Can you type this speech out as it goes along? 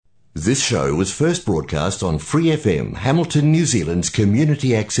This show was first broadcast on Free FM, Hamilton, New Zealand's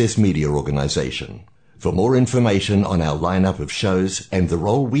community access media organisation. For more information on our lineup of shows and the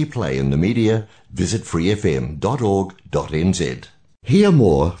role we play in the media, visit freefm.org.nz. Hear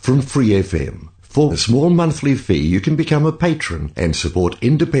more from Free FM. For a small monthly fee, you can become a patron and support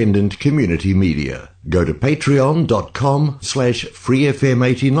independent community media. Go to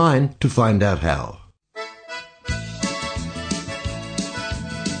patreon.com/freefm89 to find out how.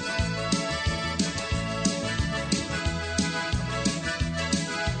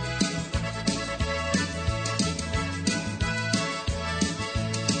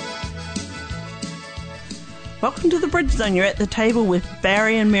 Welcome to the Bridge Zone. You're at the table with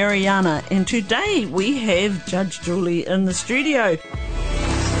Barry and Mariana, and today we have Judge Julie in the studio. So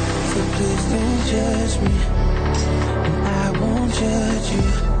please don't judge me, and I won't judge you,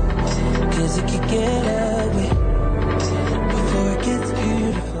 'cause it could get ugly before it gets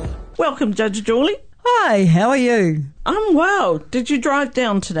beautiful. Welcome, Judge Julie. Hi, how are you? I'm well. Did you drive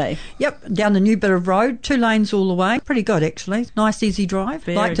down today? Yep, down the new bit of road, 2 lanes all the way. Pretty good, actually. Nice, easy drive.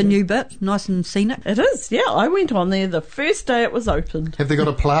 Very like the good. new bit, nice and scenic. It is, yeah. I went on there the first day it was opened. Have they got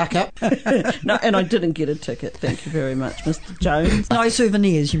a plaque up? No, and I didn't get a ticket. Thank you very much, Mr. Jones. No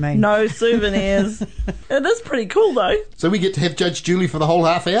souvenirs, you mean? No souvenirs. It is pretty cool, though. So we get to have Judge Julie for the whole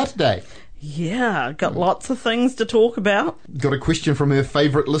half hour today. Yeah, got lots of things to talk about. Got a question from her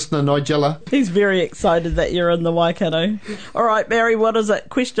favourite listener, Nigella. He's very excited that you're in the Waikato. All right, Barry, what is it?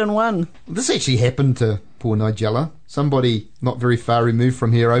 Question 1. This actually happened to poor Nigella. Somebody not very far removed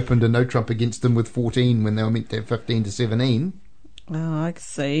from here opened a no trump against him with 14 when they were meant to have 15 to 17. Oh, I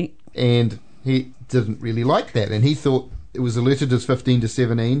see. And he didn't really like that. And he thought it was alerted as 15 to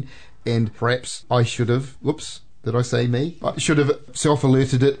 17. And perhaps I should have... Whoops. Did I say me? I should have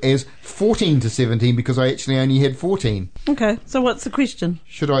self-alerted it as 14 to 17 because I actually only had 14. Okay, so what's the question?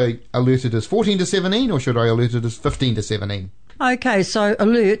 Should I alert it as 14 to 17 or should I alert it as 15 to 17? Okay, so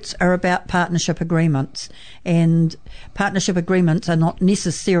alerts are about partnership agreements, and partnership agreements are not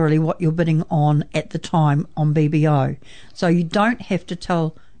necessarily what you're bidding on at the time on BBO. So you don't have to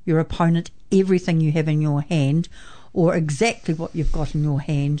tell your opponent everything you have in your hand or exactly what you've got in your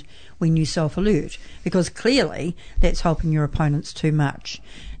hand when you self-alert, because clearly that's helping your opponents too much.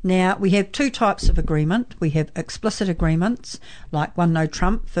 Now, we have 2 types of agreement. We have explicit agreements, like one no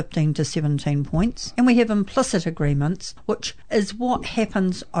trump, 15 to 17 points, and we have implicit agreements, which is what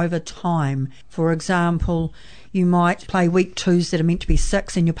happens over time. For example, you might play week 2s that are meant to be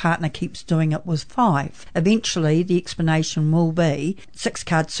 6 and your partner keeps doing it with 5. Eventually, the explanation will be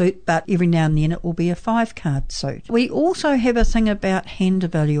 6-card suit, but every now and then it will be a 5-card suit. We also have a thing about hand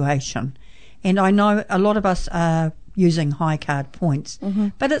evaluation, and I know a lot of us are using high card points,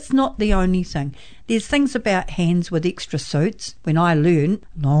 but it's not the only thing. There's things about hands with extra suits. When I learned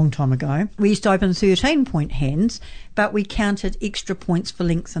a long time ago, we used to open 13-point hands, but we counted extra points for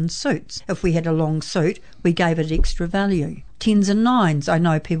length and suits. If we had a long suit, we gave it extra value. 10s and 9s, I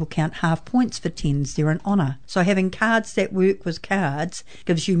know people count half points for 10s, they're an honour. So having cards that work with cards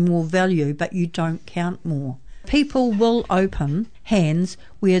gives you more value, but you don't count more. People will open hands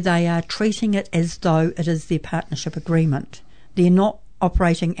where they are treating it as though it is their partnership agreement. They're not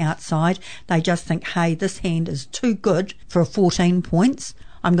operating outside. They just think, hey, this hand is too good for 14 points.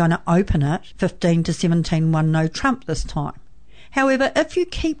 I'm going to open it 15 to 17, one no trump this time. However, if you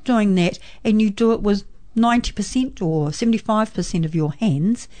keep doing that and you do it with 90% or 75% of your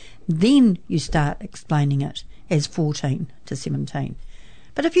hands, then you start explaining it as 14 to 17.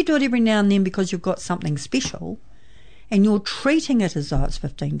 But if you do it every now and then because you've got something special and you're treating it as though it's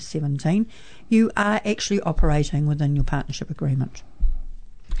 15 to 17, you are actually operating within your partnership agreement.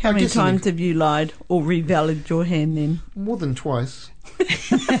 How many times have you lied or revalued your hand then? More than twice.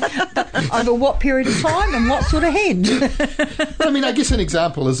 Over what period of time and what sort of hand? I mean, I guess an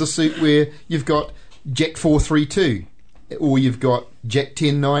example is a suit where you've got Jack 4-3-2 or you've got Jack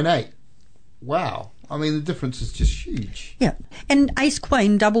 10-9-8. Wow. I mean, the difference is just huge. Yeah. And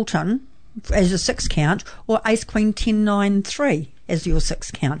Ace-Queen Doubleton as a 6 count, or Ace-Queen 10-9-3 as your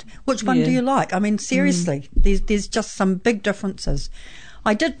 6 count. Which one do you like? I mean, seriously, there's just some big differences.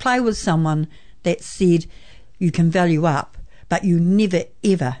 I did play with someone that said you can value up, but you never,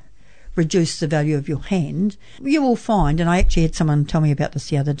 ever reduce the value of your hand. You will find, and I actually had someone tell me about this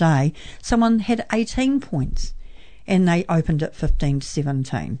the other day, someone had 18 points and they opened it 15 to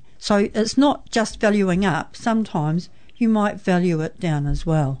 17. So it's not just valuing up. Sometimes you might value it down as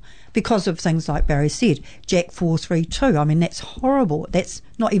well because of things like Barry said, Jack 4-3-2. I mean, that's horrible. That's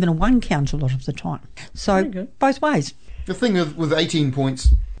not even a 1 count a lot of the time. So both ways. The thing with 18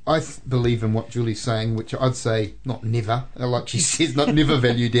 points, I believe in what Julie's saying, which I'd say not never, like she says, not never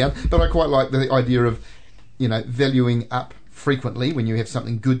value down, but I quite like the idea of, valuing up frequently when you have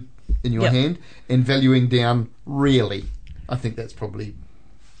something good in your hand, and valuing down rarely. I think that's probably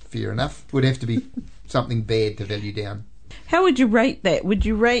fair enough. Would have to be something bad to value down. How would you rate that? Would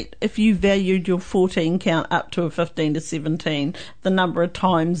you rate, if you valued your 14 count up to a 15 to 17, the number of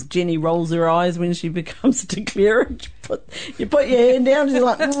times Jenny rolls her eyes when she becomes a declarer? You put your hand down and you're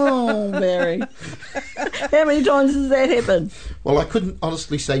like, oh, Barry. How many times does that happen? Well, I couldn't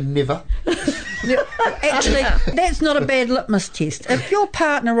honestly say never. Actually, that's not a bad litmus test. If your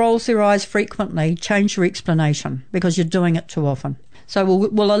partner rolls their eyes frequently, change your explanation, because you're doing it too often. So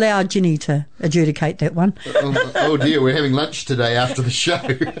we'll allow Jenny to adjudicate that one. Oh dear, we're having lunch today after the show.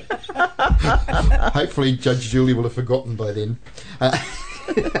 Hopefully Judge Julie will have forgotten by then.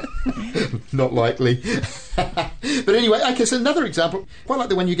 Not likely. But anyway, okay, so another example, quite like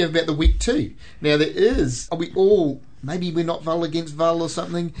the one you gave about the week 2. Now maybe we're not Val against Val or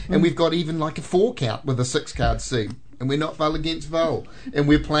something, and we've got even like a 4 count with a 6 card suit. And we're not Val against Val, and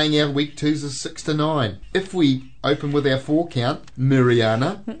we're playing our week 2s as 6 to 9. If we open with our 4 count,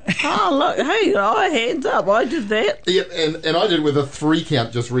 Mariana. Oh, look, hey, hands up, I did that. Yep, and I did it with a 3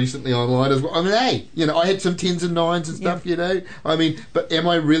 count just recently online as well. I mean, hey, I had some 10s and 9s and stuff, I mean, but am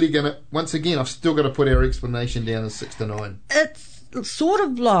I really going to, once again, I've still got to put our explanation down as 6 to 9. It's sort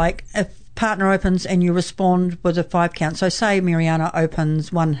of like if partner opens and you respond with a 5 count. So say Mariana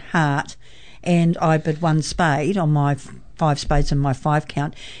opens 1 heart, and I bid 1 spade on my 5 spades and my 5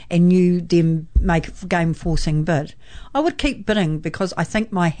 count, and you then make a game forcing bid. I would keep bidding because I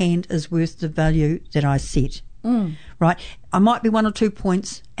think my hand is worth the value that I set. Right? I might be 1 or 2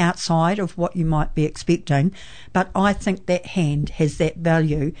 points outside of what you might be expecting, but I think that hand has that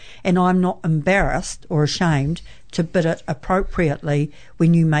value, and I'm not embarrassed or ashamed to bid it appropriately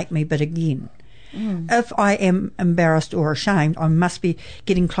when you make me bid again. If I am embarrassed or ashamed, I must be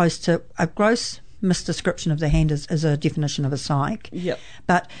getting close to a gross misdescription of the hand is a definition of a psych. Yep.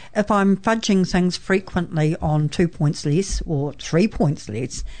 But if I'm fudging things frequently on 2 points less or 3 points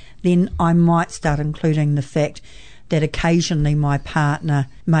less, then I might start including the fact that occasionally my partner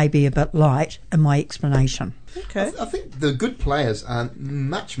may be a bit light in my explanation. Okay. I think the good players are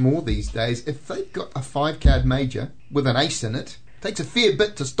much more these days. If they've got a 5 card major with an ace in it, takes a fair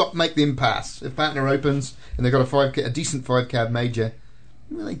bit to make them pass. If partner opens and they've got a decent 5 card major,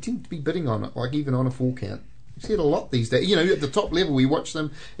 well, they tend to be bidding on it, like even on a 4 count. You see it a lot these days. At the top level, we watch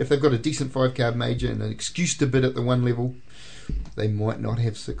them. If they've got a decent 5 card major and an excuse to bid at the 1 level, they might not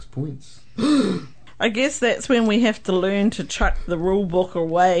have 6 points. I guess that's when we have to learn to chuck the rule book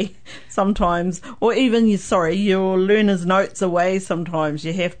away sometimes, or even, your learner's notes away sometimes.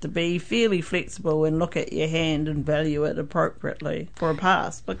 You have to be fairly flexible and look at your hand and value it appropriately for a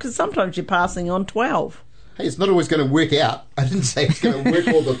pass, because sometimes you're passing on 12. Hey, it's not always going to work out. I didn't say it's going to work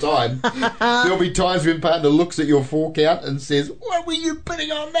all the time. There'll be times when partner looks at your 4 count and says, what were you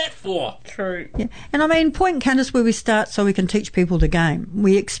bidding on that for? True. Yeah. And I mean, point count is where we start so we can teach people the game.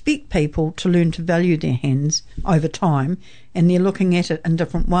 We expect people to learn to value their hands over time, and they're looking at it in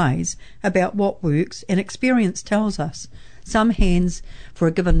different ways about what works, and experience tells us some hands for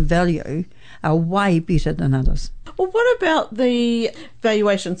a given value are way better than others. Well, what about the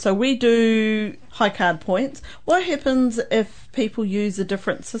valuation? So we do high card points. What happens if people use a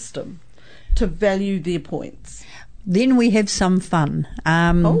different system to value their points? Then we have some fun.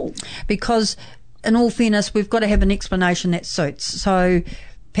 Because, in all fairness, we've got to have an explanation that suits. So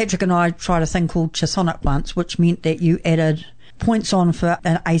Patrick and I tried a thing called Chisonic once, which meant that you added points on for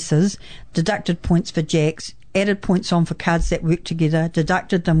aces, deducted points for jacks, added points on for cards that work together,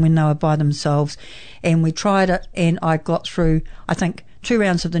 deducted them when they were by themselves, and we tried it, and I got through, I think, 2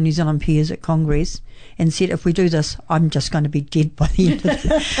 rounds of the New Zealand Peers at Congress, and said, if we do this, I'm just going to be dead by the end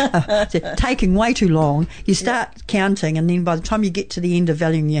of it. Taking way too long. You start counting, and then by the time you get to the end of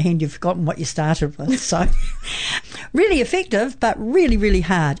valuing your hand, you've forgotten what you started with. So, really effective, but really, really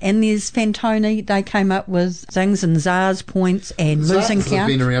hard. And there's Fantoni. They came up with things, and Czar's points and losing count. Have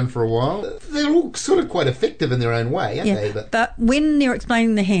been around for a while. They're all sort of quite effective in their own way, aren't they? But when they're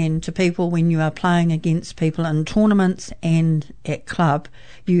explaining the hand to people, when you are playing against people in tournaments and at club,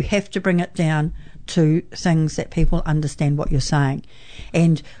 you have to bring it down to things that people understand what you're saying.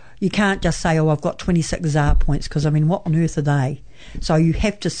 And you can't just say, I've got 26 Czar points, because, what on earth are they? So you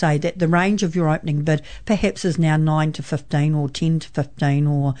have to say that the range of your opening bid perhaps is now 9 to 15 or 10 to 15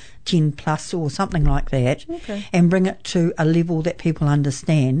 or 10 plus or something like that, and bring it to a level that people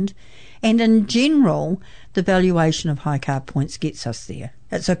understand. And in general, the valuation of high card points gets us there.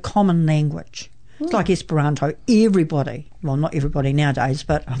 It's a common language. It's like Esperanto. Everybody, well, not everybody nowadays,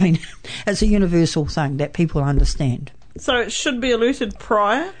 but I mean, it's a universal thing that people understand. So it should be alerted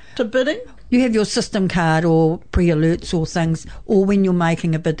prior to bidding? You have your system card or pre-alerts or things, or when you're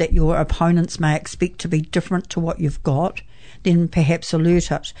making a bid that your opponents may expect to be different to what you've got, then perhaps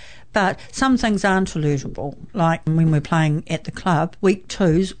alert it. But some things aren't alertable, like when we're playing at the club, weak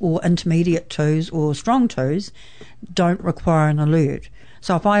twos or intermediate twos or strong twos don't require an alert.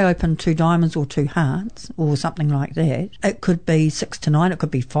 So if I open 2 diamonds or 2 hearts or something like that, it could be 6 to 9, it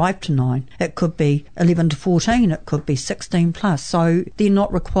could be 5 to 9, it could be 11 to 14, it could be 16 plus. So they're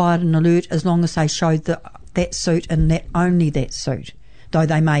not required an alert as long as they show that suit and that only that suit, though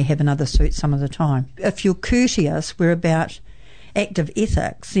they may have another suit some of the time. If you're courteous, we're about active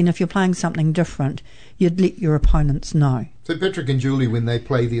ethics, then if you're playing something different, you'd let your opponents know. So Patrick and Julie, when they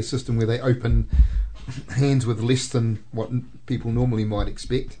play their system where they open hands with less than what people normally might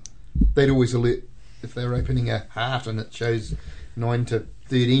expect, they'd always alert if they're opening a heart and it shows 9 to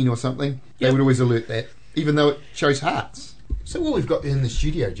 13 or something. They would always alert that, even though it shows hearts. So what we've got in the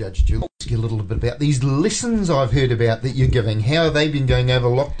studio, Judge Julie, ask you a little bit about these lessons I've heard about that you're giving. How have they been going over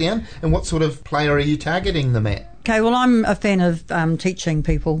lockdown, and what sort of player are you targeting them at? Okay, well, I'm a fan of teaching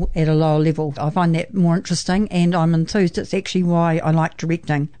people at a lower level. I find that more interesting, and I'm enthused. It's actually why I like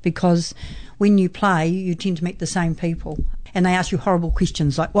directing, because when you play, you tend to meet the same people, and they ask you horrible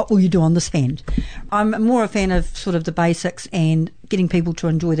questions like, what will you do on this hand? I'm more a fan of sort of the basics and getting people to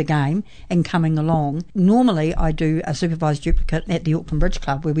enjoy the game and coming along. Normally, I do a supervised duplicate at the Auckland Bridge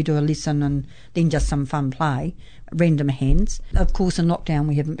Club where we do a lesson and then just some fun play, random hands. Of course, in lockdown,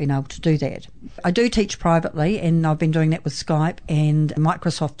 we haven't been able to do that. I do teach privately, and I've been doing that with Skype and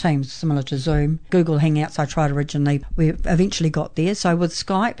Microsoft Teams, similar to Zoom. Google Hangouts, I tried originally. We eventually got there. So with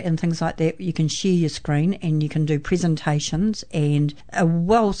Skype and things like that, you can share your screen and you can do presentations and a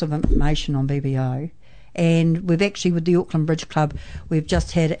wealth of information on BBO. And we've actually, with the Auckland Bridge Club, we've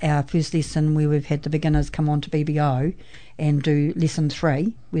just had our first lesson where we've had the beginners come on to BBO and do lesson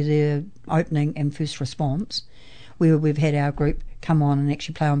 3 with their opening and first response, where we've had our group come on and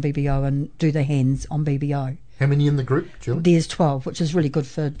actually play on BBO and do the hands on BBO. How many in the group, Julie? There's 12, which is really good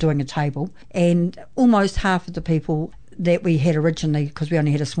for doing a table. And almost half of the people that we had originally, because we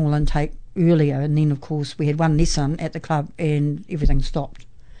only had a small intake earlier, and then, of course, we had one lesson at the club and everything stopped.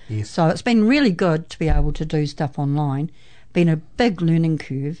 Yes. So it's been really good to be able to do stuff online. Been a big learning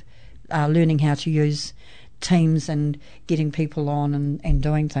curve, learning how to use Teams and getting people on and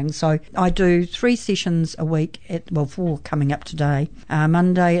doing things. So I do 3 sessions a week, 4 coming up today,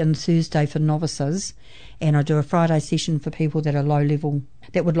 Monday and Thursday for novices, and I do a Friday session for people that are low level,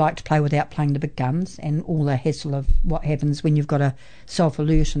 that would like to play without playing the big guns and all the hassle of what happens when you've got a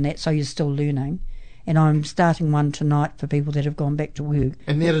self-alert and that, so you're still learning. And I'm starting one tonight for people that have gone back to work.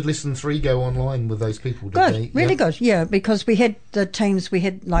 And how did lesson 3 go online with those people? Good, really good, yeah, because we had the Teams, we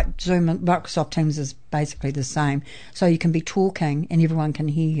had like Zoom and Microsoft Teams is basically the same. So you can be talking and everyone can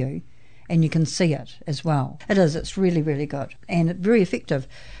hear you and you can see it as well. It's really, really good and very effective.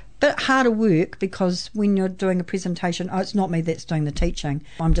 Bit harder work because when you're doing a presentation, it's not me that's doing the teaching,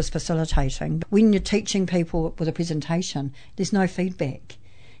 I'm just facilitating. But when you're teaching people with a presentation, there's no feedback.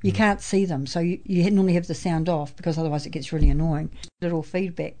 You can't see them, so you normally have the sound off because otherwise it gets really annoying. Little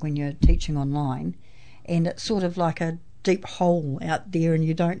feedback when you're teaching online, and it's sort of like a deep hole out there and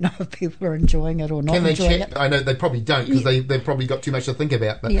you don't know if people are enjoying it or not. Can they enjoying chat? it. I know they probably don't because they've probably got too much to think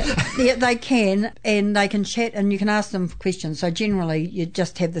about. But. Yeah, they can, and they can chat and you can ask them for questions. So generally you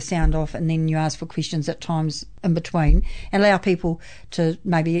just have the sound off and then you ask for questions at times in between and allow people to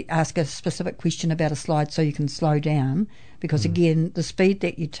maybe ask a specific question about a slide so you can slow down, because again the speed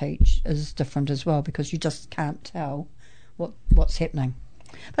that you teach is different as well because you just can't tell what's happening.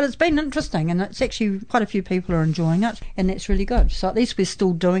 But it's been interesting and it's actually quite a few people are enjoying it and that's really good. So at least we're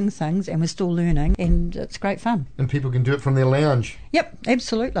still doing things and we're still learning and it's great fun. And people can do it from their lounge. Yep,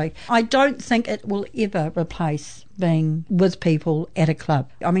 absolutely. I don't think it will ever replace being with people at a club.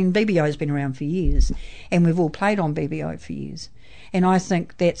 I mean, BBO has been around for years and we've all played on BBO for years. And I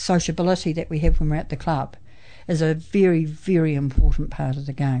think that sociability that we have when we're at the club is a very, very important part of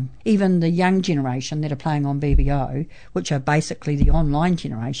the game. Even the young generation that are playing on BBO, which are basically the online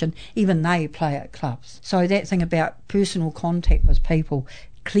generation, even they play at clubs. So that thing about personal contact with people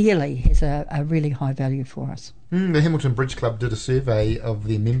clearly has a really high value for us. The Hamilton Bridge Club did a survey of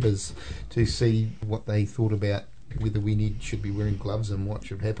their members to see what they thought about whether we should be wearing gloves and what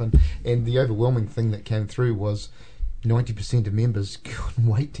should happen. And the overwhelming thing that came through was 90% of members couldn't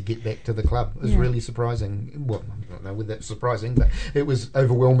wait to get back to the club. It was really surprising. Well, I don't know whether that's surprising, but it was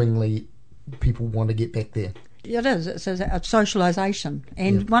overwhelmingly people want to get back there. It is. It's a socialisation.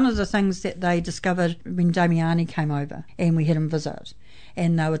 And one of the things that they discovered when Damiani came over and we had him visit,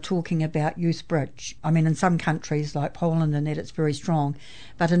 and they were talking about youth bridge. I mean, in some countries like Poland and that, it's very strong.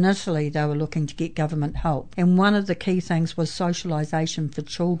 But in Italy, they were looking to get government help. And one of the key things was socialisation for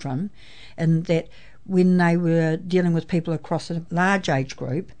children, and that when they were dealing with people across a large age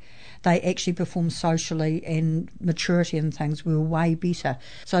group, they actually performed socially, and maturity and things were way better.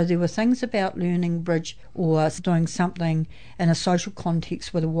 So there were things about learning bridge or doing something in a social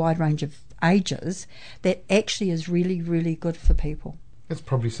context with a wide range of ages that actually is really, really good for people. That's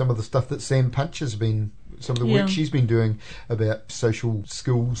probably some of the stuff that Sam Punch has been, some of the work she's been doing about social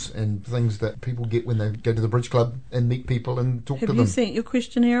skills and things that people get when they go to the bridge club and meet people and talk to them. Have you sent your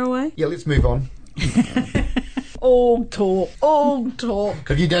questionnaire away? Yeah, let's move on. All talk.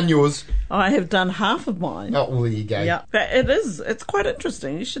 Have you done yours? I have done half of mine. Oh, well, there you go. Yeah, but it's quite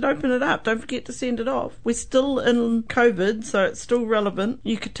interesting. You should open it up. Don't forget to send it off. We're still in COVID, so it's still relevant.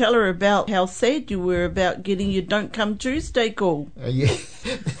 You could tell her about how sad you were about getting your Don't Come Tuesday call. Yeah,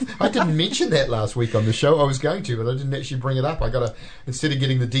 I didn't mention that last week on the show. I was going to, but I didn't actually bring it up. Instead of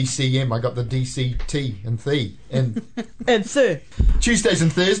getting the DCM, I got the DCT and the And sir, Tuesdays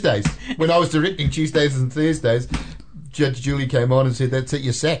and Thursdays. When I was directing Tuesdays and Thursdays, Judge Julie came on and said, "That's it,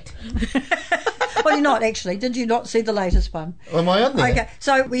 you're sacked." Well, you're not actually. Did you not see the latest one? Am I on there? Okay,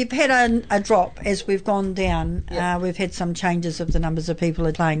 so we've had a drop as we've gone down. Yep. We've had some changes of the numbers of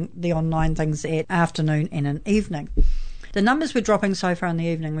people playing the online things at afternoon and in evening. The numbers were dropping so far in the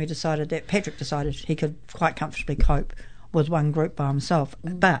evening, Patrick decided he could quite comfortably cope with one group by himself.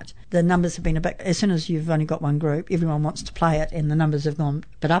 But the numbers have been a bit, as soon as you've only got one group, everyone wants to play it, and the numbers have gone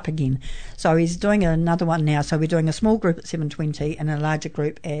a bit up again. So he's doing another one now. So we're doing a small group at 7:20 and a larger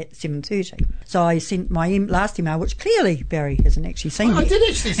group at 7:30. So I sent my last email, which clearly Barry hasn't actually seen yet. I did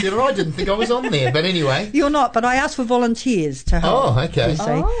actually see it. I didn't think I was on there, but anyway. You're not, but I asked for volunteers to help. Oh, okay. You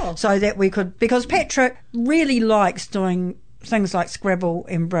see, so that we could, because Patrick really likes doing things like Scrabble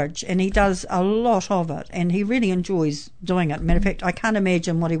and bridge, and he does a lot of it, and he really enjoys doing it. Matter of fact, I can't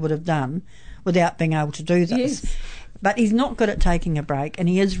imagine what he would have done without being able to do this. Yes. But he's not good at taking a break, and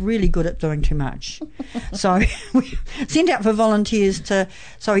he is really good at doing too much. So we sent out for volunteers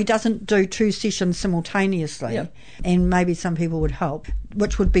so he doesn't do 2 sessions simultaneously. Yep. And maybe some people would help,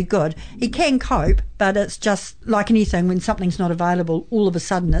 which would be good. He can cope, but it's just like anything, when something's not available, all of a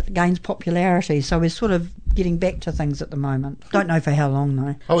sudden it gains popularity. So we're sort of getting back to things at the moment. Don't know for how long,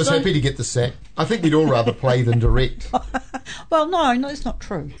 though. I was happy to get the sack. I think we'd all rather play than direct. Well, no, it's not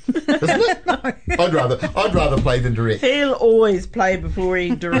true. Isn't it? No. I'd rather play than direct. He'll always play before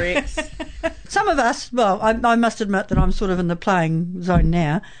he directs. Some of us, well, I must admit that I'm sort of in the playing zone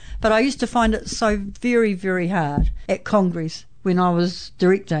now, but I used to find it so very, very hard at Congress when I was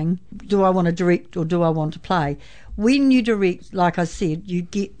directing. Do I want to direct or do I want to play? When you direct, like I said, you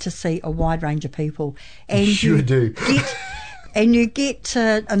get to see a wide range of people. And you sure do. And you get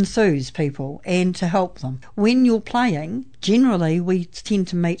to enthuse people and to help them. When you're playing, generally we tend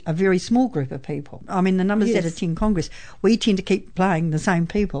to meet a very small group of people. I mean, the numbers that attend Congress, we tend to keep playing the same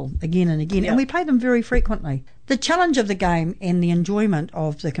people again and again, and we play them very frequently. The challenge of the game and the enjoyment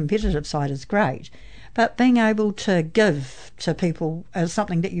of the competitive side is great, but being able to give to people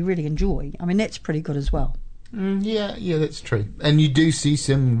something that you really enjoy, I mean, that's pretty good as well. Yeah, that's true. And you do see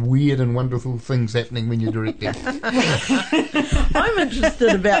some weird and wonderful things happening when you're directing. I'm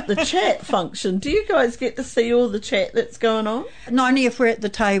interested about the chat function. Do you guys get to see all the chat that's going on? No, only if we're at the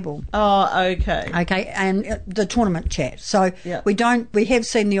table. Oh, okay. Okay, and the tournament chat. So we have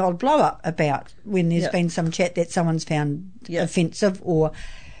seen the odd blow up about when there's been some chat that someone's found offensive or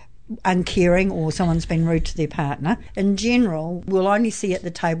uncaring, or someone's been rude to their partner. In general, we'll only see at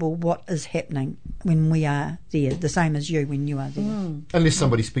the table what is happening when we are there, the same as you when you are there. Unless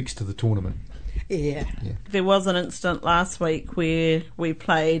somebody speaks to the tournament. Yeah. There was an incident last week where we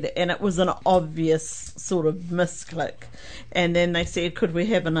played and it was an obvious sort of misclick, and then they said, could we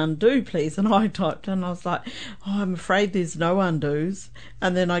have an undo please? And I typed in, I was like, I'm afraid there's no undos.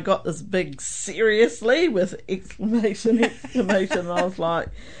 And then I got this big seriously with exclamation, and I was like,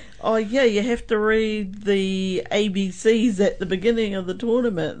 oh yeah, you have to read the ABCs at the beginning of the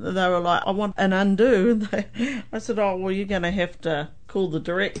tournament. And they were like, I want an undo. And I said, oh well, you're going to have to call the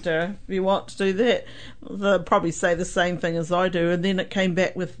director if you want to do that. They'll probably say the same thing as I do. And then it came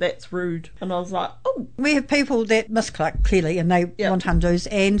back with, that's rude. And I was like, oh. We have people that misclick clearly and they want undos,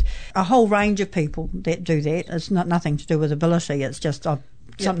 and a whole range of people that do that. It's not nothing to do with ability, it's just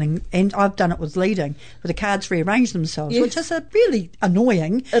something, and I've done it with leading, where the cards rearrange themselves, Yes. which is really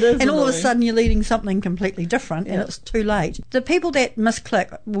annoying. It is and all of a annoying. sudden you're leading something completely different, and it's too late. The people that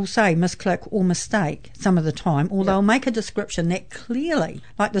misclick will say misclick or mistake some of the time, or they'll make a description that clearly,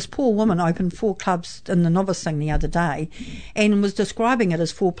 like this poor woman opened 4 clubs in the novice thing the other day, and was describing it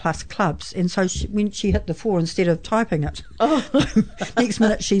as 4+ clubs, and so when she hit the 4, instead of typing it, next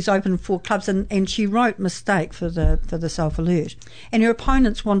minute she's opened 4 clubs, and she wrote mistake for the self-alert. And her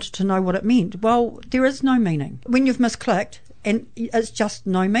opponents wanted to know what it meant. Well, there is no meaning. When you've misclicked, and it's just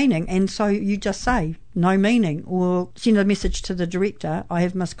no meaning, and so you just say no meaning, or send a message to the director, I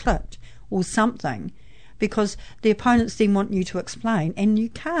have misclicked, or something, because the opponents then want you to explain, and you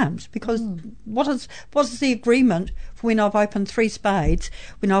can't, because what is the agreement for when I've opened 3 spades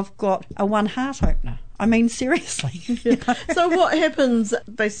when I've got a 1 heart opener? I mean, seriously. You know? So what happens?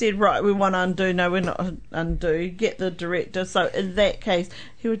 They said, right, we want to undo. No, we're not undo. Get the director. So in that case,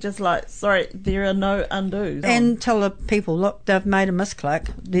 he was just like, sorry, there are no undos. And tell the people, look, they've made a misclick.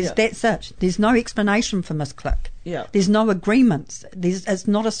 That's it. There's no explanation for misclick. Yeah. There's no agreements. It's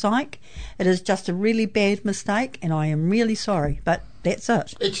not a psych. It is just a really bad mistake, and I am really sorry, but that's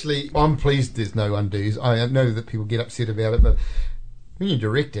it. Actually, I'm pleased there's no undos. I know that people get upset about it, but when you're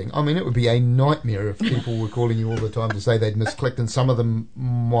directing, I mean, it would be a nightmare if people were calling you all the time to say they'd misclicked, and some of them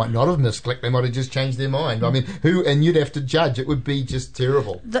might not have misclicked. They might have just changed their mind. I mean, and you'd have to judge. It would be just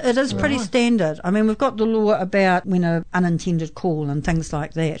terrible. It is pretty standard. I mean, we've got the law about when an unintended call and things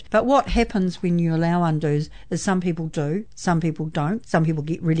like that. But what happens when you allow undos is some people do, some people don't. Some people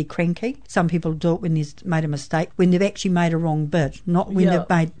get really cranky. Some people do it when they've made a mistake, when they've actually made a wrong bid, not when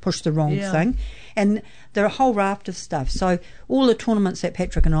they've pushed the wrong thing. And there are a whole raft of stuff. So all the tournaments that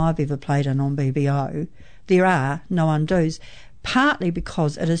Patrick and I have ever played in on BBO, there are no undos, partly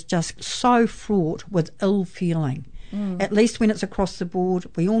because it is just so fraught with ill feeling. At least when it's across the board,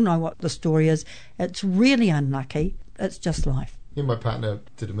 we all know what the story is. It's really unlucky. It's just life. Yeah, my partner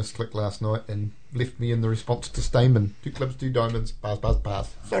did a misclick last night and left me in the response to Stamen. 2 clubs, 2 diamonds,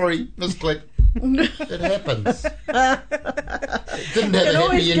 pass. Sorry, misclick. It happens. It didn't have can a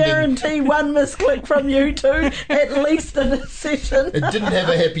always happy ending. guarantee 1 misclick from you 2, at least in a session. It didn't have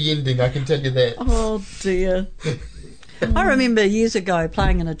a happy ending, I can tell you that. Oh dear. I remember years ago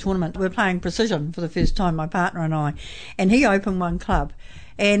playing in a tournament. We were playing Precision for the first time, my partner and I, and he opened 1 club.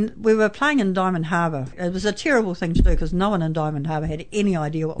 And we were playing in Diamond Harbour. It was a terrible thing to do because no one in Diamond Harbour had any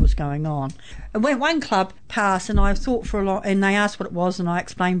idea what was going on. And when 1 club passed, and I thought for a lot, and they asked what it was, and I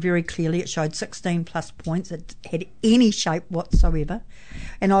explained very clearly. It showed 16 plus points. It had any shape whatsoever.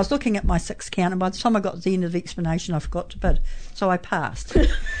 And I was looking at my 6 count, and by the time I got to the end of the explanation, I forgot to bid. So I passed.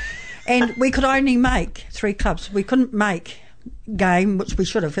 And we could only make 3 clubs. We couldn't make game, which we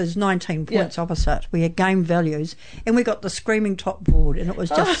should have. It was 19 points opposite. We had game values, and we got the screaming top board, and it was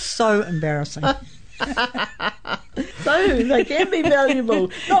just so embarrassing. So they can be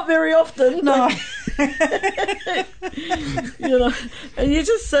valuable. Not very often. No. You know, and you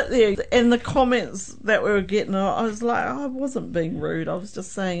just sit there, and the comments that we were getting, I was like, I wasn't being rude. I was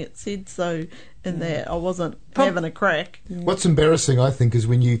just saying it said so in that. I wasn't having a crack. What's embarrassing, I think, is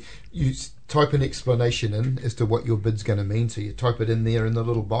when you type an explanation in as to what your bid's going to mean. So you type it in there in the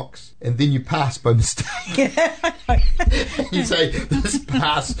little box, and then you pass by mistake. You say, this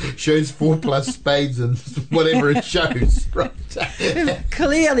pass shows 4 plus spades and whatever it shows. Right.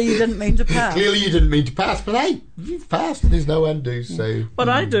 Clearly you didn't mean to pass. Clearly you didn't mean to pass, but hey, you've passed and there's no undo. So What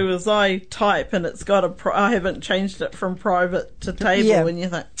I do is I type, and it's got I haven't changed it from private to table, and you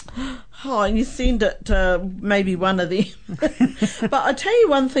think, oh, and you send it to maybe one of them. But I tell you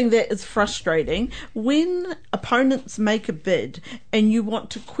one thing that is frustrating, when opponents make a bid and you want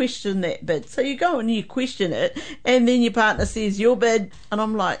to question that bid. So you go and you question it, and then your partner says your bid, and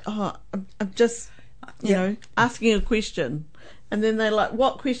I'm like, oh, I'm just, you know, asking a question. And then they're like,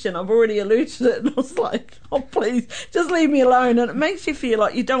 what question? I've already alerted it. And I was like, oh, please, just leave me alone. And it makes you feel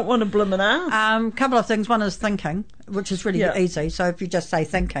like you don't want to blimmin' ask. Couple of things. One is thinking, which is really easy. So if you just say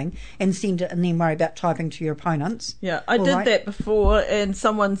thinking and send it and then worry about typing to your opponents. Yeah, I did that before, and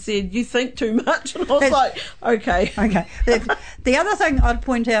someone said, you think too much. And I was like, okay. Okay. The other thing I'd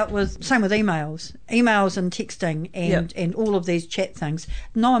point out was, same with emails and texting and all of these chat things,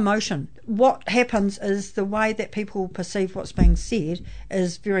 no emotion. What happens is the way that people perceive what's being said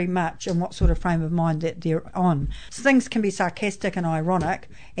is very much in what sort of frame of mind that they're on. So things can be sarcastic and ironic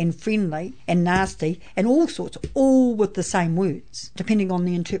and friendly and nasty and all sorts, all with the same words, depending on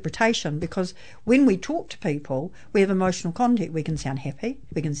the interpretation, because when we talk to people, we have emotional content. We can sound happy,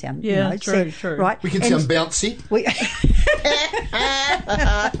 we can sound true, sad, right? we can sound bouncy.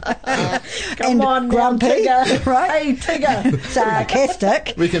 Come And on now, grumpy, Tigger. right? Hey, Tigger.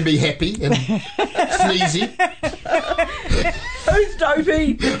 Sarcastic. We can be happy and sneezy. Who's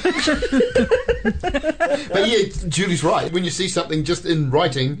dopey? But yeah, Julie's right. When you see something just in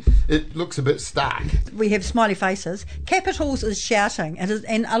writing, it looks a bit stark. We have smiley faces. Capitals is shouting,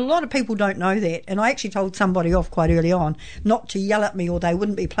 and a lot of people don't know that. And I actually told somebody off quite early on not to yell at me or they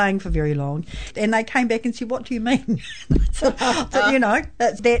wouldn't be playing for very long. And they came back and said, "What do you mean?" so, you know,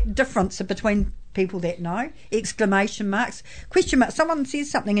 that's that difference between people that know. Exclamation marks, question marks. Someone says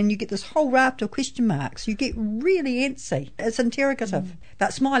something and you get this whole raft of question marks. You get really antsy. It's interrogative.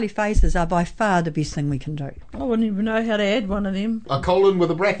 But smiley faces are by far the best thing we can do. I wouldn't even know how to add one of them. A colon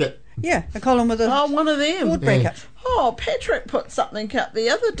with a bracket. Yeah, a column with a one of them. word bracket. Oh, Patrick put something up the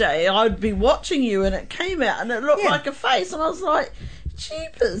other day. I'd be watching you and it came out and it looked like a face and I was like,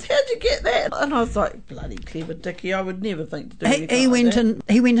 jeepers, how'd you get that? And I was like, bloody clever Dickie, I would never think to do anything He like went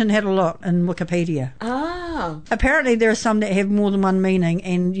that. and had a look in Wikipedia. Ah. Apparently there are some that have more than one meaning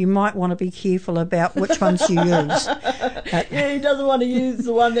and you might want to be careful about which ones you use. Yeah, he doesn't want to use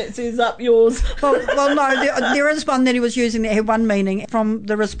the one that says up yours. Well, no, there is one that he was using that had one meaning. From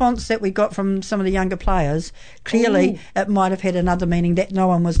the response that we got from some of the younger players, clearly it might have had another meaning that no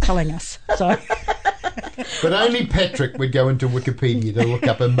one was telling us. So... But only Patrick would go into Wikipedia to look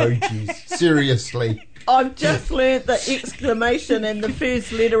up emojis. Seriously. I've just learnt the exclamation and the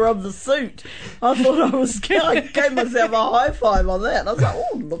first letter of the suit. I thought I gave myself a high five on that. I was like,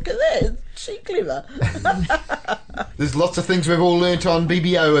 oh, look at that. Is she clever? There's lots of things we've all learnt on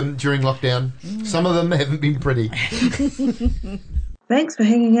BBO and during lockdown. Some of them haven't been pretty. Thanks for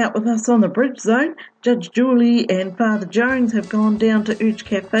hanging out with us on the Bridge Zone. Judge Julie and Father Jones have gone down to Urge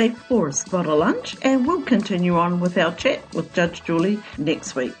Cafe for a spot of lunch, and we'll continue on with our chat with Judge Julie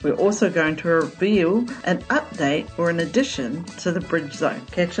next week. We're also going to reveal an update or an addition to the Bridge Zone.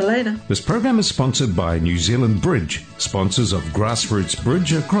 Catch you later. This program is sponsored by New Zealand Bridge, sponsors of grassroots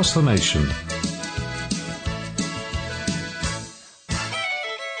bridge across the nation.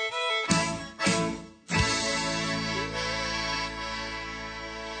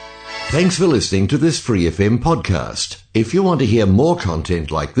 Thanks for listening to this Free FM podcast. If you want to hear more content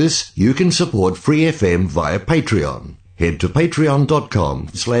like this, you can support Free FM via Patreon. Head to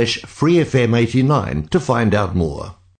patreon.com/freefm89 to find out more.